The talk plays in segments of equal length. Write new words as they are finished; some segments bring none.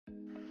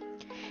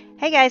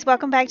Hey guys,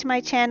 welcome back to my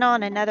channel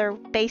and another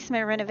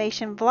basement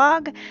renovation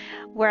vlog.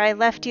 Where I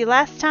left you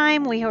last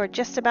time, we were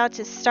just about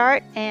to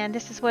start and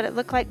this is what it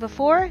looked like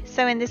before.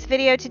 So in this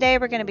video today,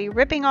 we're going to be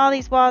ripping all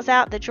these walls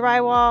out, the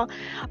drywall,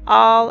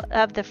 all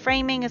of the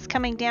framing is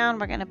coming down.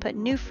 We're going to put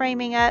new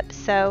framing up.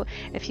 So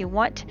if you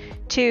want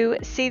to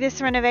see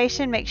this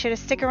renovation, make sure to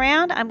stick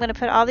around. I'm going to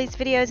put all these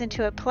videos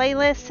into a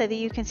playlist so that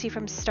you can see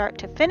from start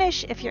to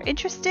finish. If you're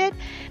interested,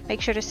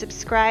 make sure to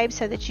subscribe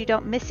so that you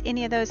don't miss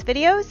any of those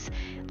videos.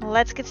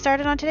 Let's get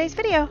started on today's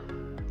video.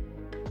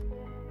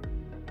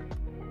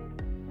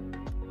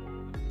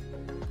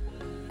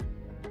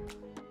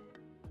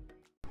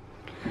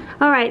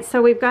 Alright,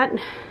 so we've got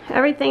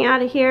everything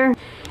out of here.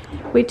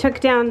 We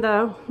took down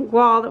the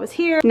wall that was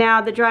here.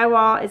 Now the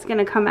drywall is going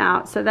to come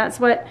out. So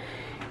that's what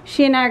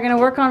she and I are going to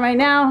work on right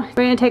now.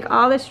 We're going to take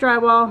all this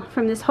drywall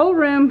from this whole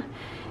room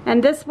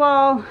and this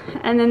wall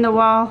and then the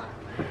wall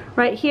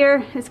right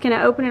here. It's going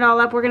to open it all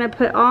up. We're going to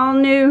put all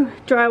new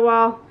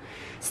drywall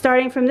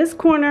starting from this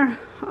corner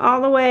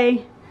all the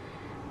way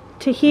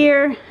to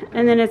here,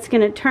 and then it's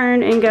going to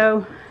turn and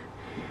go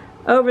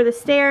over the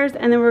stairs,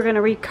 and then we're going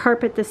to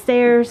recarpet the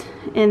stairs,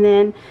 and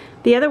then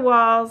the other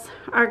walls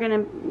are going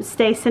to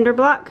stay cinder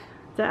block.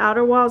 The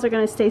outer walls are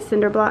going to stay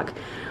cinder block.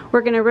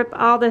 We're going to rip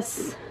all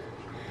this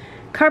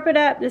carpet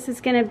up. This is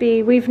going to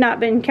be, we've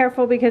not been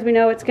careful because we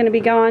know it's going to be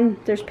gone.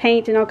 There's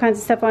paint and all kinds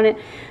of stuff on it,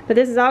 but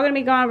this is all going to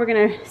be gone. We're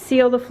going to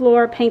seal the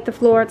floor, paint the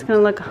floor. It's going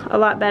to look a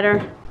lot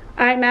better.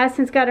 Alright,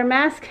 Madison's got her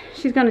mask.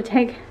 She's going to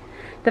take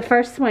the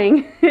first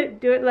swing.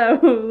 Do it low,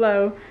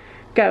 low.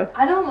 Go.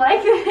 I don't like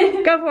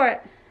it. Go for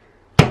it.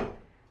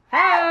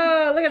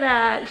 Oh, look at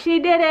that. She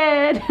did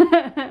it.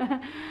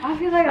 I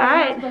feel like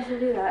I'm not supposed to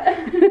do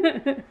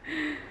that.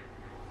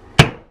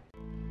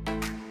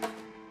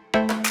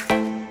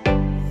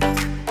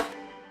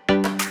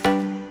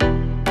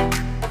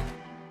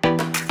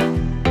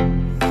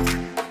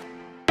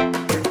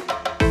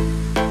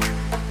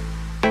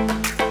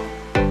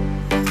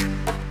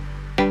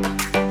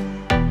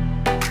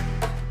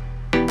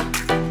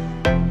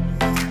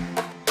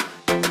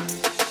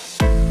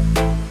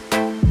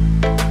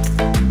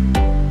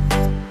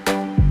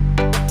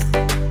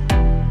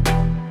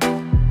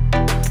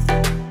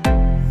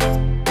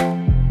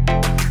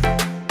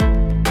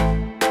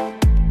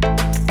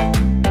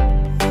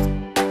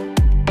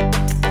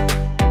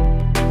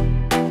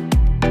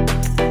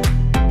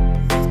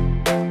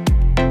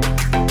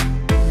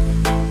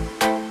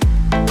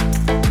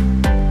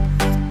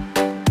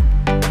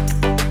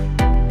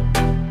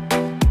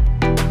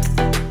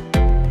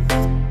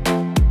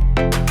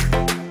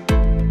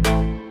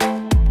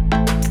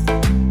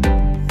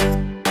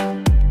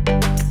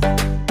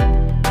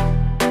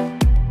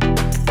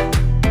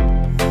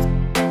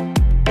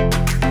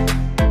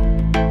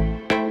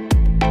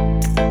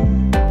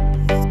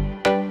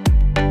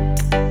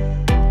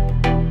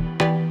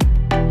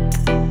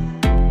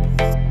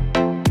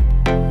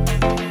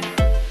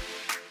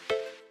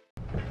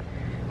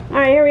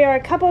 Alright, here we are a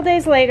couple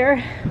days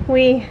later.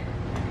 We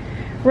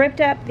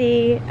ripped up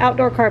the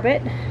outdoor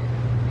carpet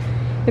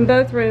in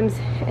both rooms,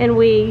 and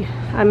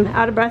I'm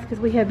out of breath because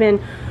we have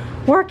been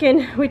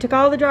working. We took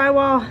all the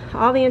drywall,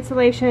 all the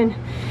insulation.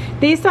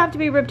 These still have to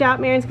be ripped out.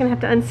 Marion's going to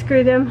have to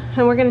unscrew them,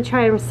 and we're going to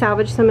try and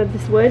salvage some of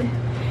this wood.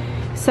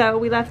 So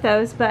we left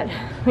those, but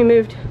we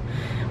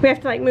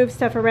have to like move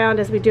stuff around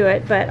as we do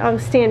it, but I'll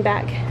stand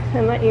back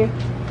and let you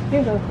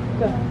go.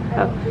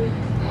 Oh.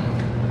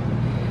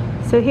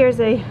 So here's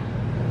a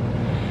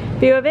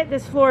view of it.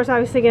 This floor is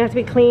obviously gonna have to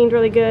be cleaned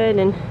really good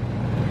and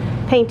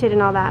painted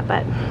and all that,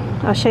 but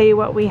I'll show you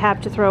what we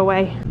have to throw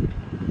away.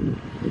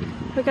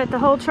 We got the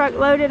whole truck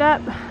loaded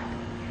up.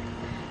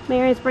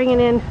 Mary's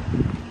bringing in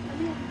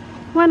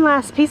one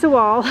last piece of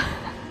wall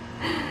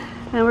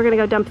and we're gonna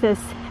go dump this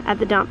at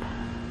the dump.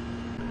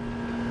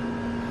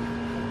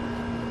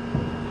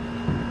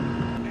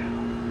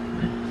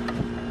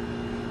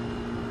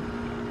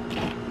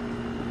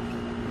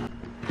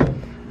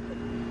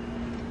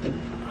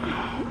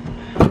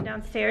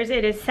 Downstairs.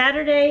 It is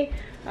Saturday,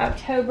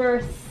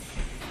 October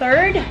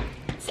 3rd.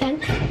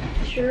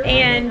 Sure.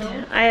 And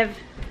I have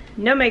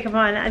no makeup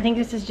on. I think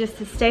this is just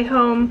to stay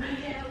home,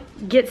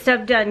 get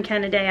stuff done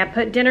kind of day. I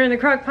put dinner in the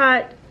crock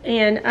pot,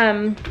 and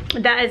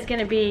that is going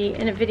to be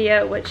in a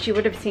video, which you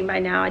would have seen by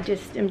now. I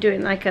just am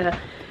doing like I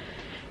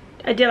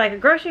did like a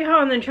grocery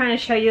haul and then trying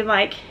to show you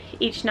like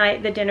each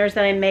night the dinners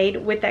that I made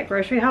with that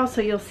grocery haul,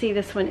 so you'll see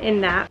this one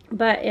in that.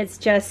 But it's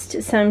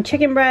just some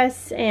chicken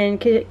breasts and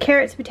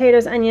carrots,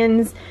 potatoes,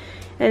 onions,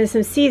 and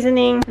some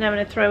seasoning, and I'm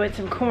going to throw in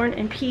some corn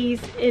and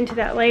peas into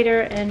that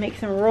later and make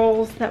some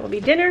rolls. That will be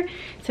dinner.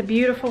 It's a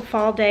beautiful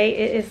fall day.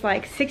 It is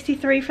like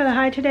 63 for the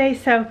high today,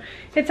 so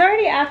it's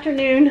already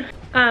afternoon.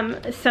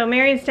 So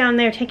Marion's down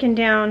there taking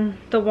down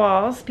the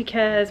walls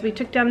because we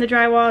took down the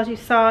drywall as you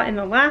saw in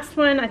the last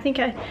one. I'm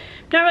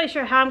not really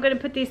sure how I'm going to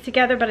put these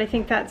together, but I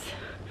think that's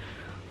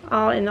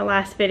all in the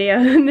last video.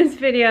 In this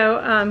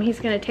video,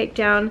 he's going to take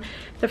down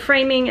the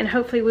framing, and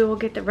hopefully we will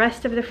get the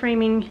rest of the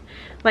framing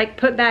like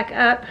put back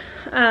up.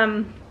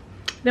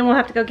 Then we'll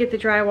have to go get the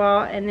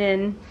drywall and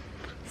then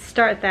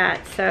start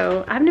that.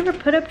 So I've never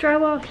put up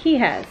drywall. He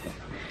has.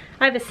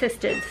 I've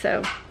assisted,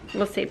 so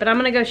we'll see. But I'm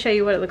gonna go show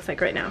you what it looks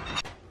like right now.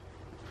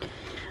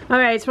 All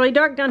right, it's really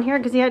dark down here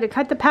because he had to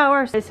cut the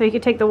power so he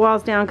could take the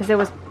walls down because there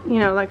was, you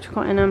know,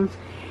 electrical in them.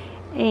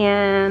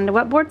 And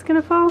what board's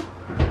gonna fall?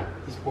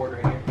 This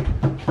board right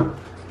here.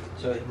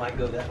 So it might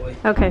go that way.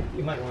 Okay.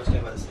 You might want to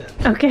stand by the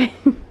steps. Okay.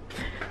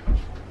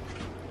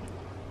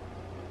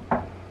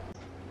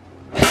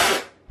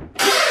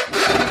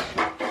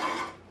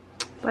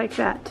 Like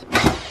that.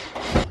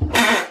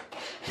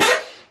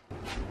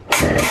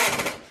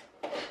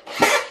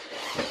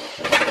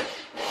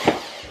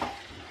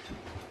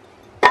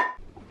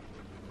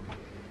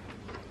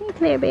 Hey,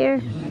 Claire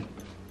Bear.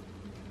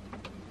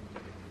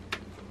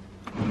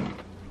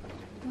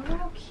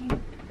 They're all cute.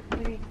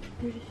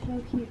 They're just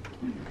so cute.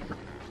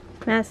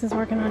 Madison's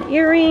working on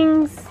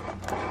earrings.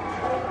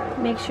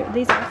 Make sure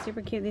these are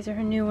super cute. These are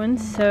her new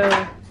ones. So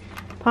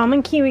Palm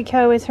and Kiwi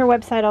Co. is her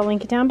website. I'll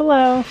link it down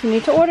below if you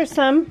need to order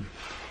some.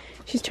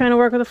 She's trying to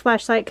work with a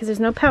flashlight because there's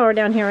no power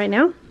down here right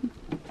now.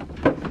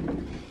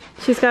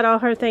 She's got all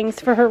her things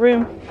for her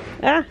room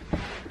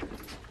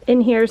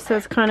in here, so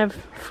it's kind of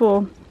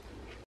full.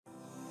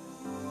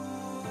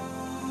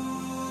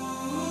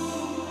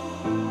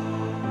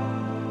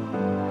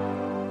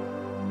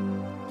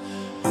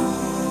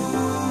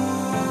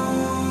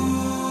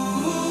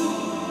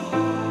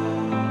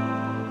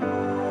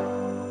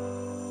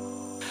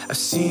 I've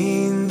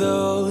seen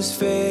those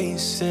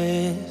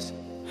faces,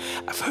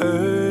 I've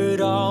heard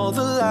all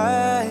the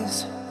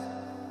lies,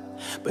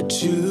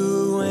 but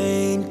you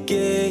ain't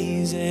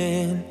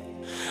gazing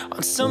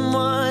on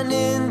someone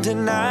in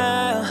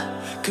denial.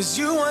 'Cause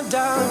you want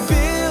dollar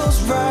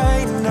bills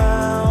right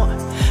now,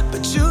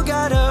 but you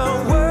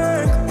gotta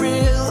work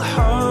real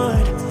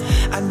hard.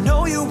 I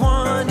know you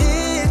want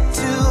it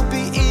to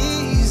be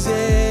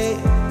easy,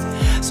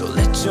 so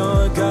let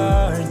your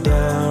guard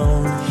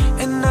down.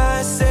 And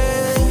I said,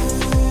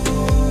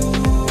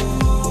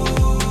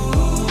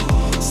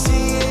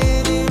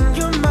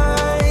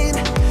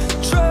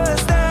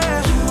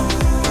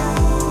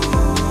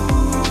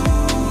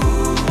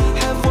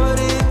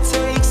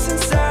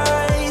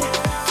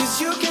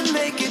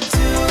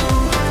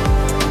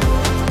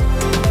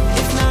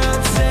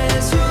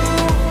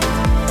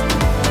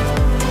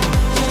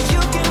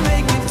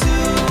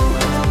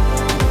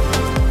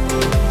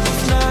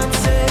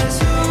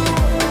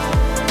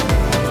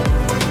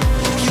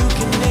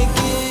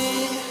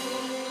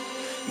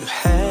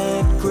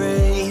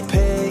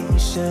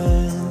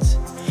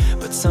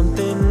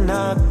 something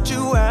knocked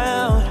you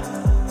out.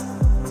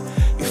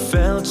 You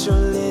felt your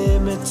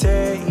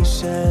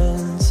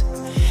limitations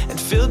and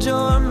filled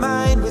your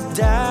mind with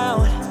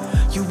doubt.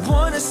 You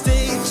wanna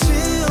stay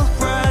chill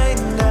right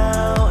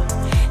now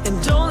and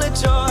don't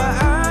let your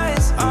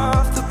eyes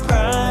off the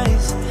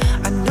prize.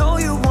 I know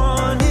you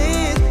want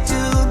it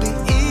to be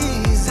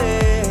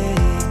easy,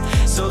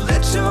 so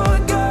let your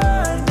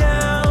guard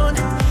down.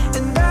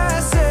 And I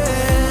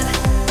said,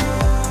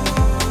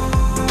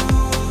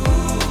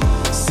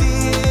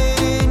 see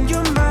it in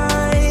your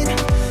mind,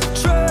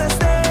 trust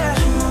that,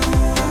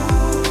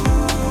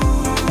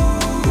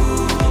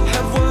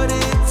 have what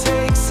it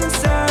takes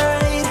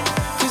inside,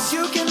 'cause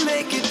you can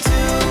make it too.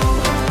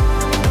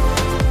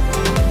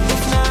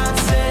 If not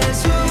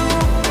says who,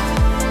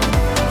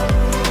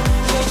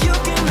 yeah, you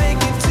can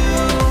make it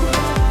too.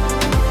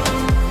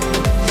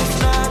 If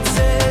not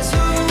says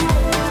who,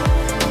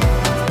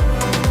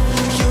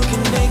 you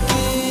can make it.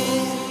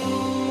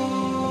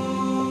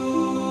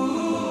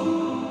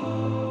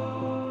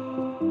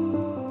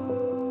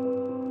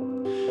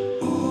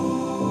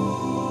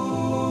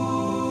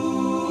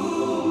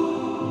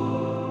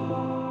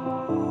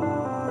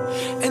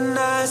 And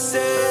I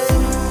said,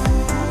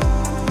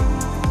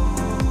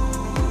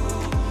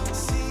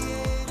 see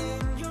it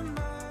in your mind.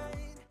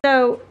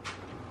 So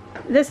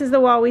this is the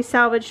wall we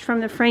salvaged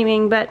from the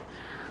framing, but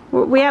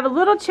we have a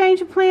little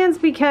change of plans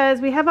because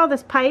we have all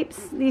these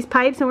pipes, and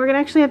we're gonna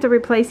actually have to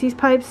replace these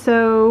pipes.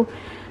 So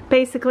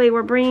basically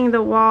we're bringing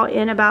the wall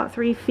in about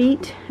 3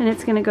 feet and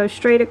it's gonna go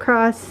straight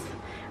across.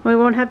 We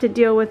won't have to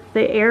deal with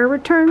the air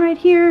return right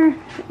here,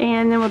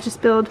 and then we'll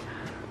just build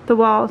the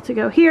wall to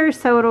go here,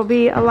 so it'll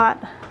be a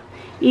lot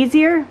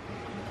easier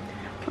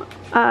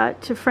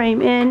to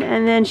frame in.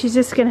 And then she's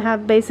just gonna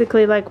have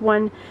basically like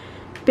one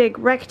big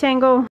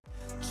rectangle.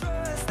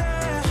 Trust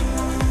that,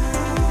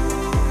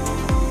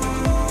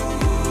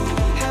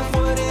 have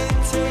what it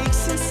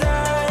takes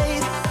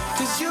inside,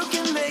 'cause you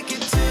can make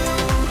it too.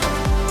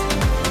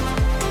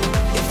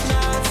 If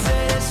not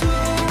says who,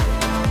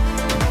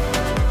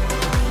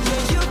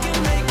 yeah, you can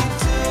make it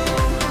too.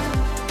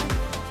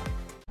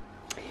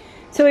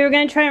 So we were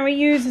going to try and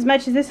reuse as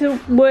much of this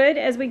wood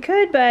as we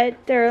could, but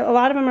a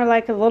lot of them are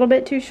like a little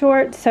bit too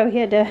short, so he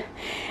had to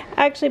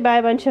actually buy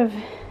a bunch of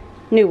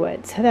new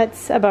wood, so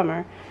that's a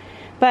bummer.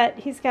 But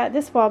he's got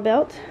this wall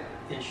built,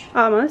 Ish.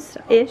 almost,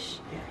 ish.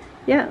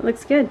 Yeah, it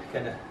looks good.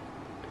 Gotta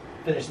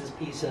finish this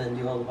piece and then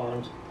do all the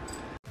bottoms.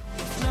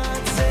 If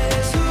not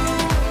says who,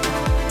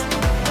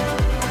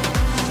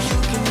 you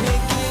can make it.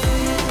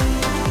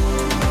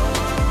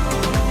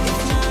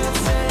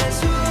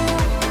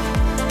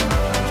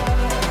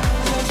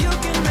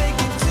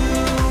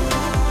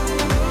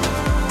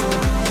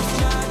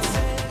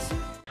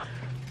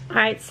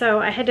 Alright, so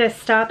I had to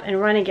stop and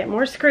run and get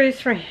more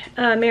screws for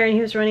Marion.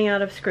 He was running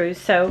out of screws.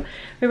 So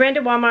we ran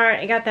to Walmart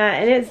and got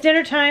that. And it's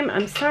dinner time.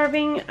 I'm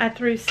starving. I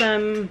threw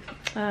some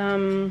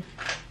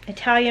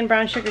Italian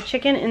brown sugar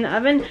chicken in the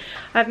oven.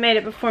 I've made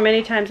it before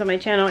many times on my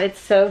channel. It's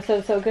so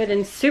good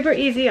and super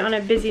easy on a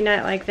busy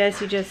night like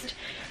this. You just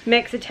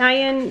mix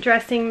Italian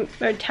dressing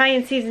or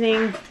Italian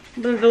seasoning,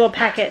 the little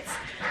packets,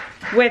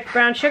 with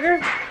brown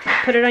sugar.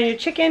 Put it on your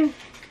chicken.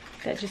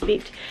 That just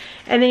beeped.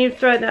 And then you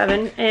throw it in the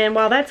oven. And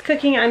while that's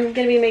cooking, I'm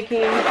going to be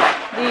making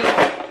the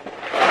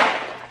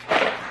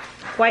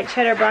white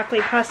cheddar broccoli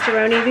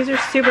pastaroni. These are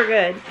super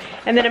good.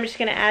 And then I'm just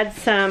going to add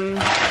some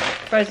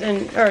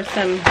frozen, or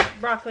some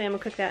broccoli. I'm going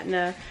to cook that in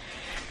the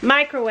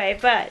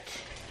microwave. But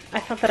I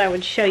thought that I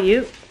would show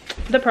you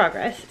the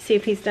progress. See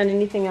if he's done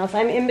anything else.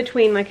 I'm in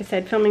between, like I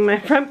said, filming my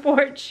front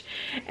porch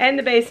and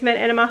the basement.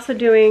 And I'm also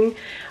doing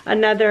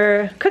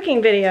another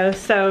cooking video.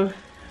 So...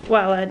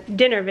 well, a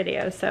dinner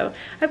video. So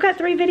I've got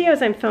 3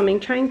 videos I'm filming,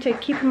 trying to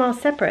keep them all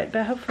separate,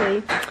 but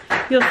hopefully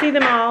you'll see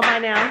them all by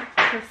now.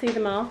 You'll see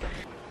them all.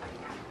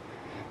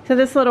 So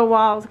this little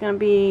wall is going to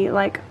be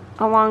like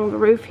along the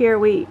roof here.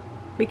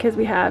 Because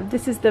we have,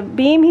 this is the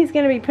beam he's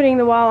going to be putting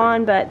the wall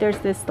on, but there's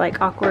this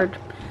like awkward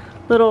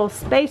little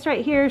space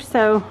right here,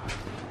 so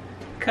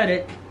Cut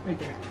it right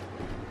there.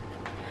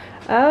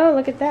 oh,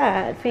 look at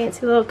that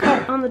fancy little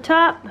cut on the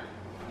top.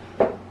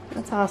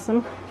 That's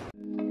awesome.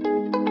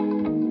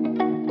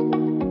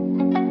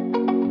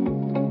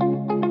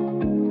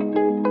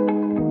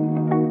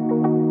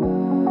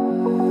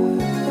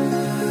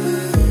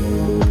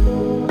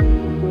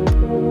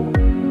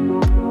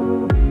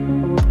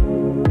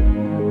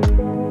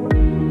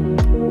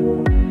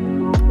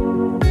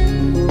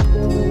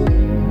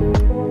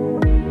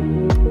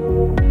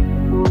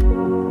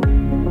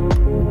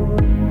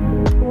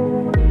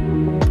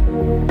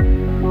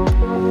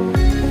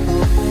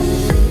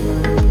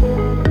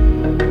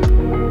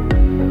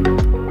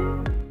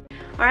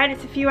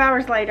 It's a few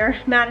hours later.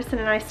 Madison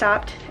and I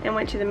stopped and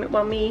went to the,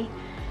 well, me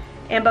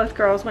and both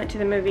girls went to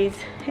the movies,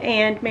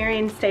 and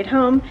Marion stayed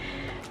home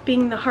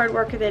being the hard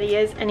worker that he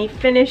is, and he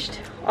finished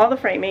all the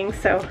framing.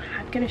 So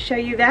I'm going to show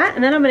you that,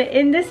 and then I'm going to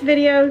end this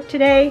video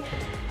today.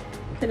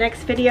 The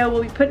next video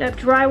we'll be putting up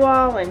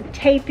drywall and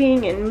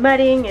taping and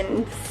mudding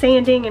and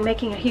sanding and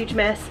making a huge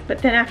mess, but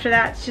then after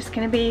that it's just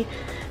going to be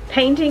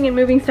painting and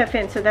moving stuff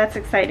in, so that's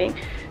exciting.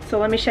 So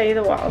let me show you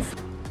the walls.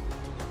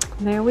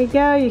 There we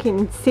go. You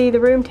can see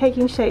the room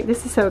taking shape.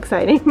 This is so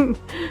exciting.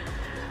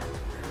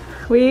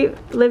 We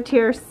lived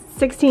here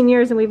 16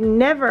 years and we've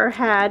never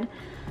had,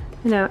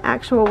 you know,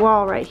 actual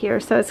wall right here.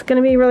 So it's going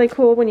to be really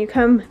cool when you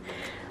come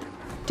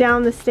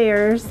down the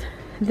stairs.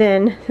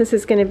 Then this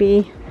is going to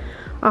be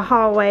a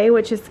hallway,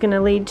 which is going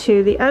to lead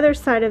to the other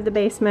side of the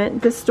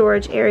basement, the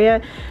storage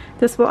area.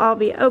 This will all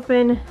be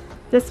open.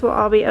 This will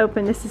all be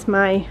open. This is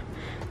my,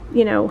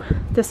 you know,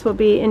 this will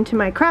be into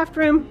my craft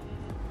room.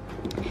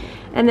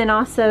 And then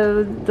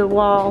also the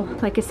wall,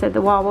 like I said,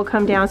 the wall will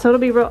come down, so it'll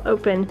be real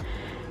open.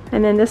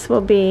 And then this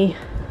will be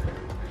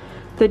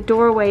the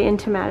doorway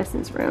into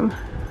Madison's room.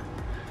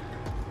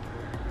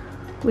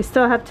 We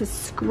still have to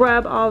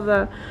scrub all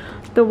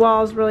the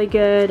walls really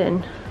good,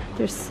 and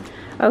there's,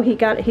 oh,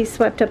 he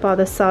swept up all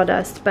the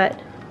sawdust,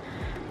 but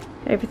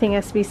everything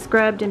has to be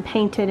scrubbed and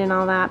painted and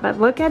all that.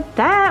 But look at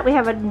that, we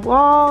have a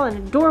wall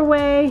and a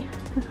doorway.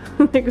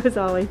 There goes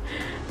Ollie.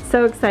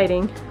 So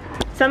exciting.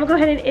 So I'm gonna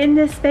go ahead and end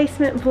this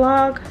basement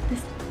vlog,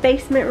 this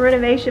basement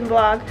renovation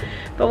vlog,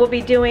 but we'll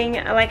be doing,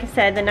 like I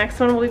said, the next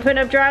one we'll be putting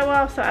up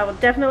drywall, so I will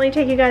definitely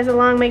take you guys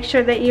along. Make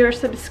sure that you are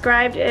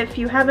subscribed if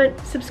you haven't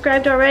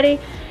subscribed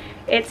already.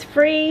 It's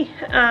free,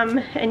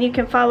 and you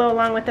can follow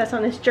along with us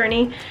on this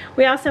journey.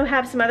 We also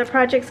have some other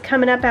projects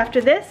coming up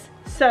after this,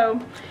 so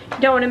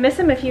you don't want to miss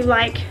them if you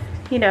like,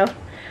 you know,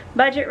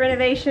 budget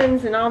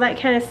renovations and all that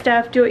kind of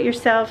stuff,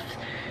 do-it-yourself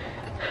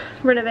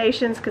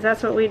renovations, because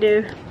that's what we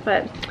do.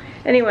 But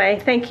anyway,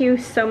 thank you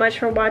so much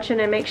for watching,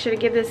 and make sure to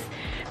give this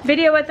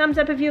video a thumbs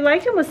up if you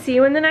liked it. We'll see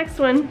you in the next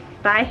one.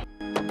 Bye.